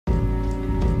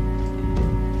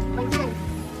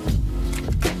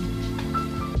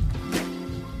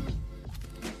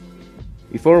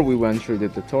Before we went through the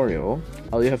tutorial,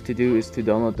 all you have to do is to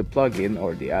download the plugin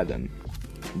or the add-on.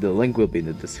 The link will be in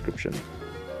the description.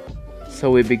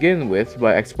 So we begin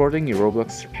by exporting your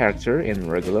Roblox character in a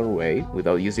regular way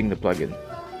without using the plugin.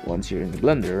 Once you're in the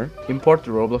Blender, import the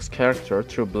Roblox character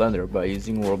through Blender by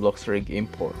using Roblox Rig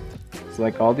Import.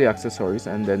 Select all the accessories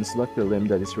and then select the limb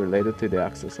that is related to the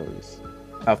accessories.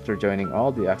 After joining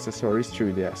all the accessories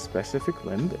through the specific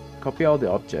limb, copy all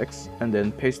the objects and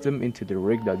then paste them into the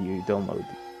rig that you download.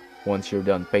 Once you're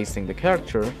done pasting the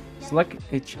character, select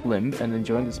each limb and then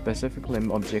join the specific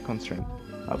limb object constraint.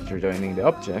 After joining the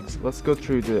objects, let's go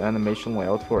through the animation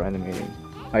layout for animating.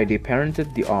 I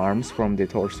deparented the arms from the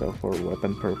torso for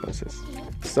weapon purposes,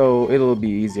 so it'll be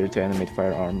easier to animate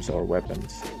firearms or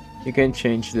weapons. You can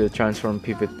change the transform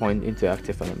pivot point into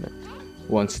active element.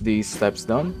 Once these steps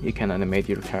done, you can animate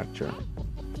your character.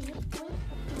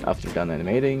 After done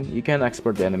animating, you can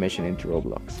export the animation into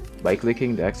Roblox by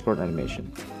clicking the export animation.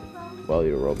 While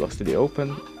your Roblox Studio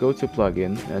open, go to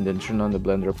plugin and then turn on the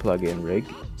Blender plugin rig,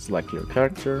 select your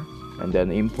character, and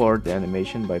then import the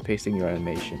animation by pasting your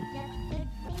animation.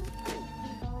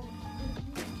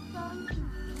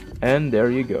 And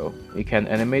there you go, you can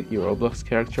animate your Roblox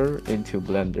character into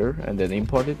Blender and then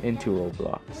import it into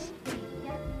Roblox.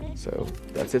 So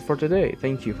that's it for today.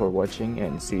 Thank you for watching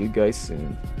and see you guys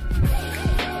soon.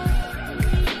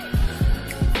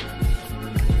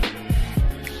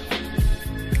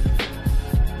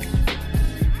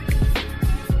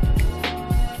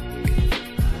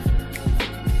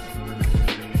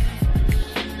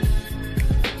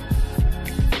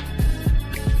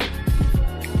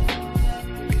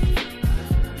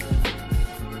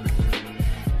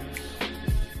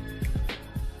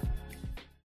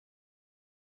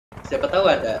 Siapa tahu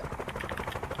ada.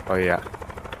 Oh iya.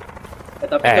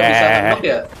 Tapi nggak bisa nembak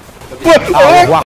ya?